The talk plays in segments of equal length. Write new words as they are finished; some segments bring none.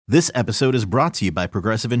This episode is brought to you by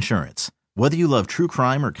Progressive Insurance. Whether you love true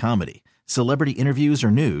crime or comedy, celebrity interviews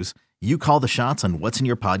or news, you call the shots on what's in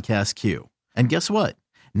your podcast queue. And guess what?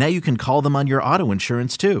 Now you can call them on your auto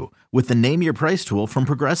insurance too with the Name Your Price tool from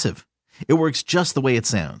Progressive. It works just the way it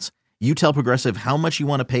sounds. You tell Progressive how much you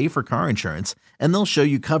want to pay for car insurance, and they'll show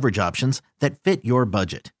you coverage options that fit your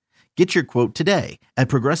budget. Get your quote today at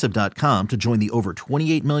Progressive.com to join the over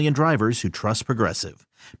 28 million drivers who trust Progressive.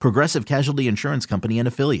 Progressive Casualty Insurance Company and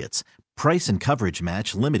Affiliates. Price and coverage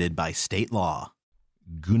match limited by state law.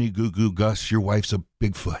 Goonie Goo Goo Gus, your wife's a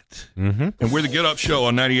Bigfoot. Mm-hmm. And we're the Get Up Show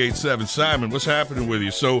on 98.7. Simon, what's happening with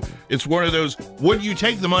you? So it's one of those, would you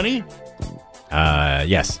take the money?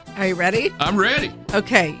 Yes. Are you ready? I'm ready.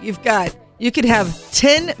 Okay, you could have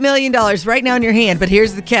 $10 million right now in your hand, but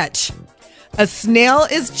here's the catch. A snail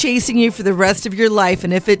is chasing you for the rest of your life,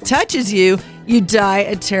 and if it touches you, you die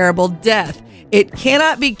a terrible death. It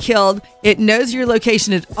cannot be killed. It knows your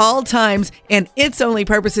location at all times, and its only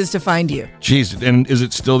purpose is to find you. Jeez, and is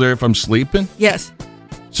it still there if I'm sleeping? Yes.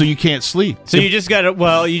 So you can't sleep. So you just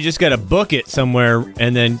gotta book it somewhere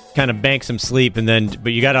and then kind of bank some sleep,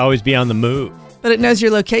 but you gotta always be on the move. But it knows your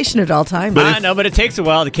location at all times. I know, but it takes a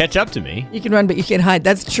while to catch up to me. You can run, but you can't hide.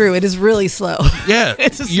 That's true. It is really slow. Yeah,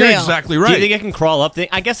 It's a snail. You're exactly right. Do you think it can crawl up?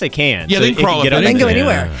 I guess they can. Yeah, they can crawl up. They can go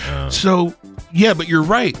anywhere. So, yeah, but you're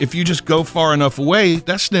right. If you just go far enough away,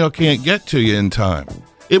 that snail can't get to you in time.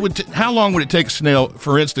 It would. How long would it take a snail,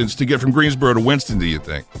 for instance, to get from Greensboro to Winston, do you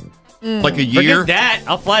think? Like a year? Forget that.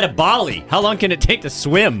 I'll fly to Bali. How long can it take to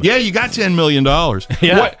swim? Yeah, you got $10 million.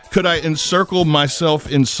 Yeah. What, could I encircle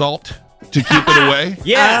myself in salt to keep it away?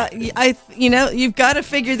 Yeah. You've got to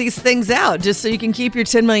figure these things out just so you can keep your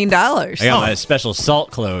 $10 million. I got my special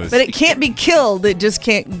salt clothes. But it can't be killed. It just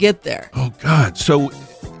can't get there. Oh, God. So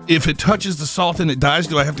if it touches the salt and it dies,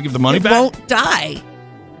 do I have to give the money back? It won't die.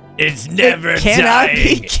 It's never It cannot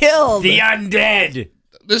dying. be killed. The undead.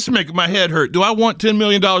 This is making my head hurt. Do I want $10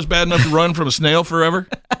 million bad enough to run from a snail forever?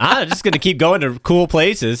 I'm just going to keep going to cool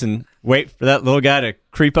places and wait for that little guy to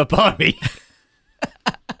creep up on me.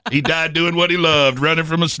 He died doing what he loved, running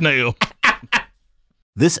from a snail.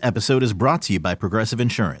 This episode is brought to you by Progressive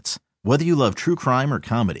Insurance. Whether you love true crime or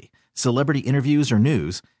comedy, celebrity interviews or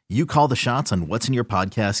news, you call the shots on what's in your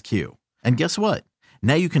podcast queue. And guess what?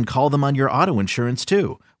 Now you can call them on your auto insurance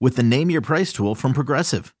too with the Name Your Price tool from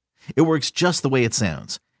Progressive. It works just the way it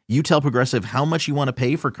sounds. You tell Progressive how much you want to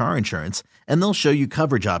pay for car insurance, and they'll show you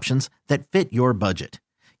coverage options that fit your budget.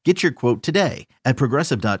 Get your quote today at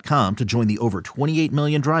Progressive.com to join the over 28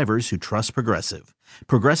 million drivers who trust Progressive.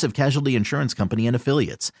 Progressive Casualty Insurance Company and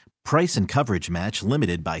Affiliates. Price and coverage match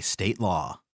limited by state law.